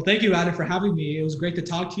 Well, thank you, Adam, for having me. It was great to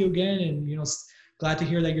talk to you again, and glad to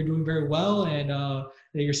hear that you're doing very well, and that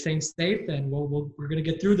you're staying safe. And we're going to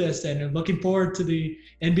get through this, and I'm looking forward to the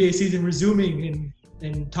NBA season resuming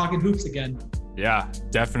and talking hoops again. Yeah,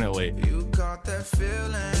 definitely. You got that feel.